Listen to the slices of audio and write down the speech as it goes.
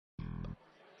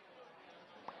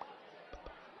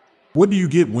What do you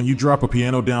get when you drop a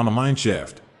piano down a mine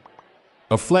shaft?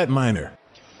 A flat minor.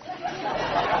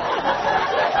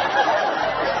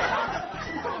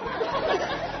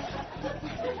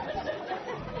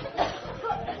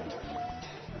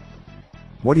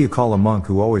 What do you call a monk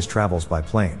who always travels by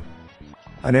plane?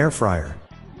 An air fryer.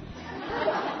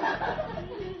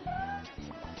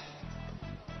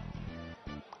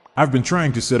 I've been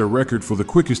trying to set a record for the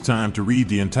quickest time to read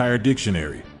the entire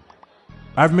dictionary.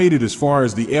 I've made it as far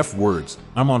as the F words.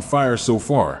 I'm on fire so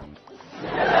far.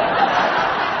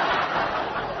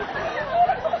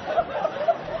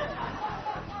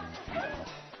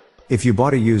 If you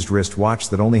bought a used wristwatch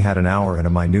that only had an hour and a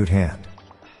minute hand,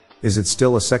 is it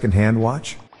still a second-hand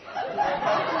watch?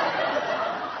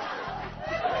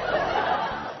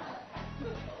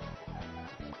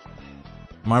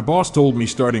 My boss told me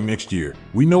starting next year,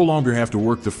 we no longer have to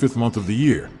work the 5th month of the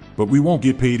year, but we won't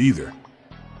get paid either.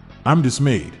 I'm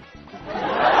dismayed.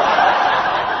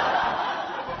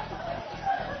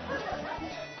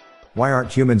 Why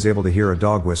aren't humans able to hear a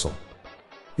dog whistle?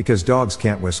 Because dogs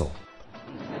can't whistle.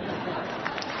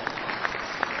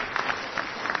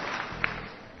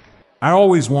 I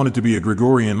always wanted to be a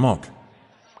Gregorian monk,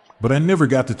 but I never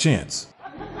got the chance.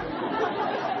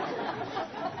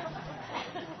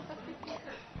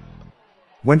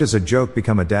 When does a joke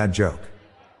become a dad joke?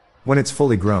 When it's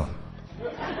fully grown.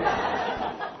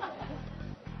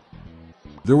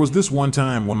 There was this one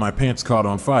time when my pants caught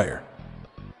on fire.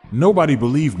 Nobody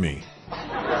believed me.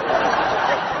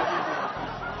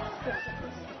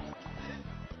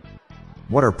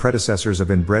 What are predecessors of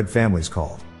inbred families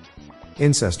called?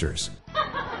 Incestors.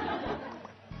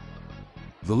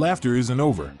 The laughter isn't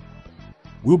over.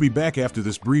 We'll be back after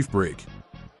this brief break.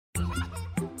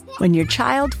 When your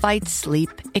child fights sleep,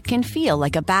 it can feel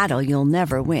like a battle you'll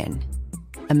never win.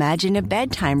 Imagine a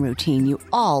bedtime routine you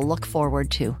all look forward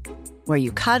to, where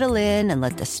you cuddle in and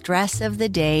let the stress of the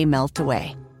day melt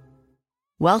away.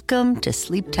 Welcome to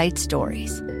Sleep Tight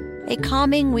Stories, a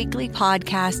calming weekly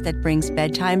podcast that brings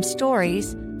bedtime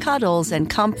stories, cuddles, and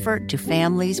comfort to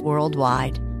families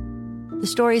worldwide. The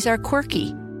stories are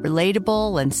quirky,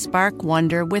 relatable, and spark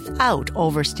wonder without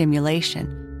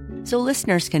overstimulation, so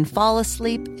listeners can fall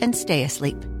asleep and stay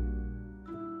asleep.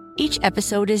 Each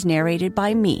episode is narrated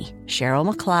by me, Cheryl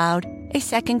McLeod, a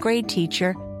second-grade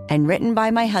teacher, and written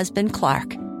by my husband,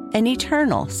 Clark, an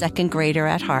eternal second grader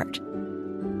at heart.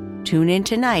 Tune in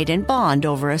tonight and bond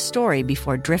over a story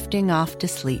before drifting off to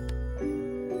sleep.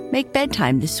 Make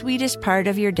bedtime the sweetest part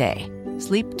of your day.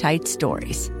 Sleep Tight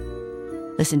Stories.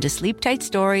 Listen to Sleep Tight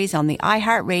Stories on the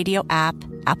iHeartRadio app,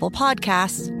 Apple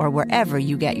Podcasts, or wherever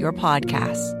you get your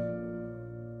podcasts.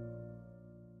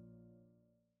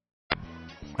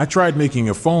 I tried making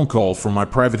a phone call from my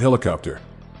private helicopter,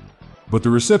 but the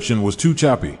reception was too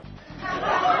choppy.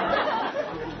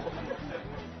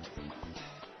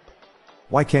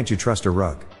 Why can't you trust a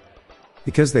rug?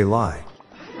 Because they lie.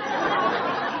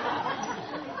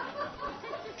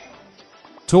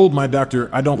 Told my doctor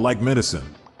I don't like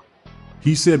medicine.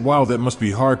 He said, wow, that must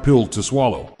be hard pill to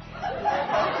swallow.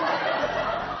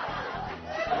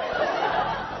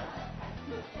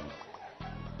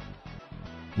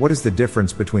 What is the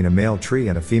difference between a male tree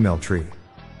and a female tree?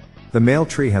 The male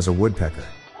tree has a woodpecker.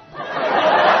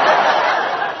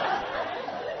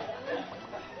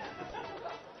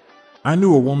 I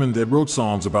knew a woman that wrote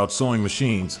songs about sewing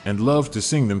machines and loved to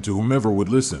sing them to whomever would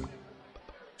listen.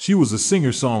 She was a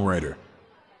singer-songwriter.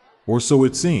 Or so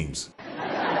it seems.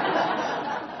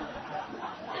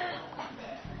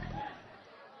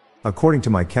 According to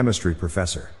my chemistry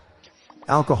professor,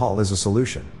 alcohol is a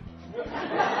solution.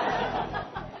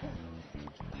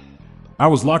 I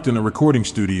was locked in a recording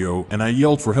studio and I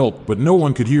yelled for help, but no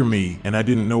one could hear me and I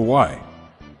didn't know why.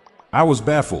 I was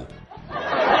baffled.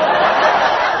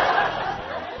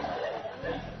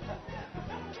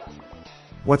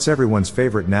 What's everyone's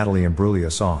favorite Natalie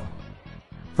Imbruglia song?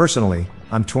 Personally,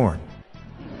 I'm torn.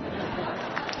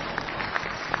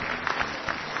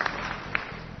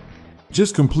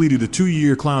 Just completed a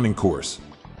 2-year clowning course.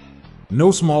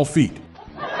 No small feat.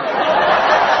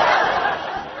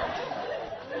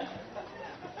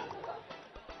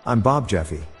 I'm Bob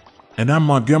Jeffy. And I'm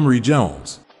Montgomery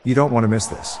Jones. You don't want to miss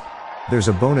this. There's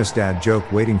a bonus dad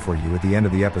joke waiting for you at the end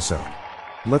of the episode.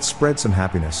 Let's spread some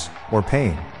happiness, or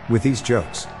pain, with these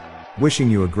jokes. Wishing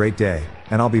you a great day,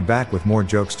 and I'll be back with more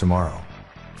jokes tomorrow.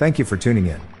 Thank you for tuning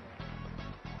in.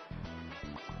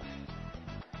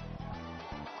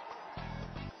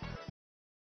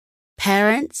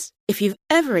 Parents, if you've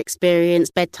ever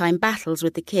experienced bedtime battles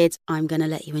with the kids, I'm going to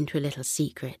let you into a little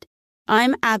secret.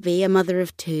 I'm Abby, a mother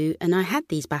of 2, and I had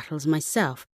these battles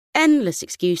myself. Endless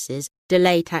excuses,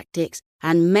 delay tactics,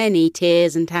 and many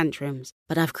tears and tantrums,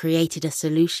 but I've created a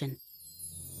solution.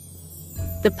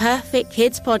 The perfect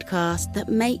kids podcast that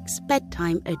makes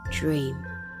bedtime a dream.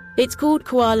 It's called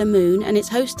Koala Moon and it's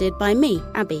hosted by me,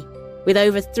 Abby, with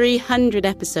over 300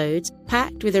 episodes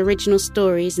packed with original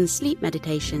stories and sleep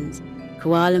meditations.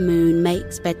 Koala Moon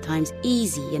makes bedtimes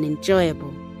easy and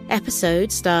enjoyable.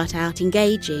 Episodes start out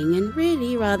engaging and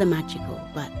really rather magical,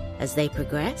 but as they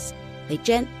progress, they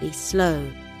gently slow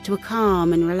to a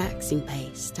calm and relaxing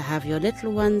pace to have your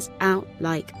little ones out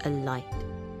like a light.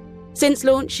 Since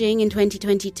launching in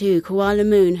 2022, Koala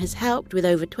Moon has helped with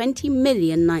over 20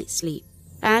 million nights sleep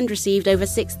and received over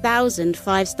 6,000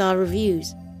 5-star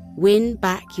reviews. Win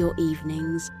back your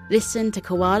evenings. Listen to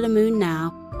Koala Moon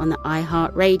now on the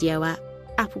iHeartRadio app,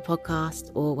 Apple Podcasts,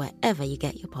 or wherever you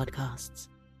get your podcasts.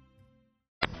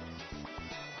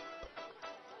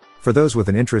 For those with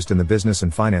an interest in the business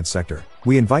and finance sector,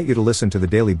 we invite you to listen to the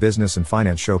Daily Business and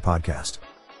Finance Show podcast.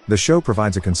 The show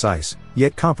provides a concise,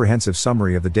 yet comprehensive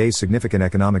summary of the day's significant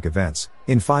economic events,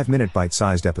 in 5-minute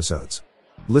bite-sized episodes.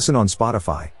 Listen on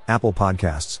Spotify, Apple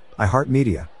Podcasts,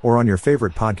 iHeartMedia, or on your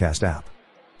favorite podcast app.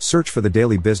 Search for the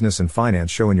Daily Business and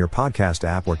Finance Show in your podcast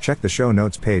app or check the show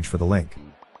notes page for the link.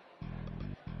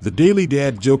 The Daily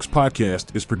Dad Jokes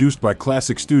podcast is produced by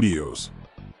Classic Studios.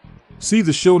 See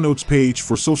the show notes page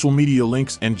for social media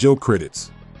links and joke credits.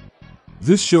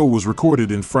 This show was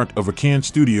recorded in front of a canned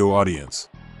studio audience.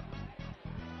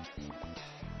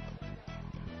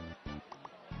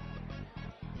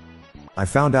 I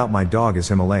found out my dog is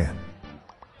Himalayan.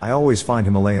 I always find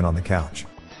Himalayan on the couch.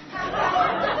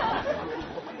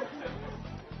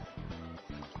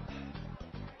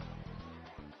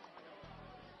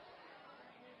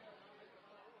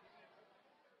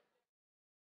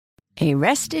 A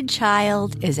rested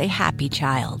child is a happy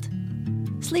child.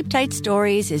 Sleep Tight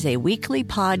Stories is a weekly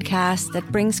podcast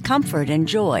that brings comfort and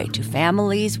joy to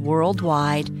families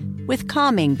worldwide with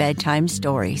calming bedtime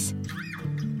stories.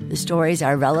 The stories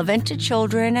are relevant to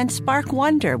children and spark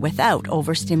wonder without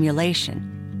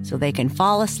overstimulation, so they can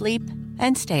fall asleep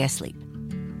and stay asleep.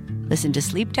 Listen to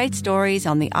Sleep Tight Stories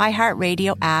on the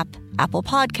iHeartRadio app, Apple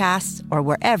Podcasts, or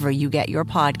wherever you get your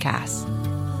podcasts.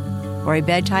 For a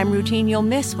bedtime routine you'll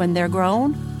miss when they're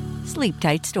grown, Sleep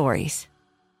Tight Stories.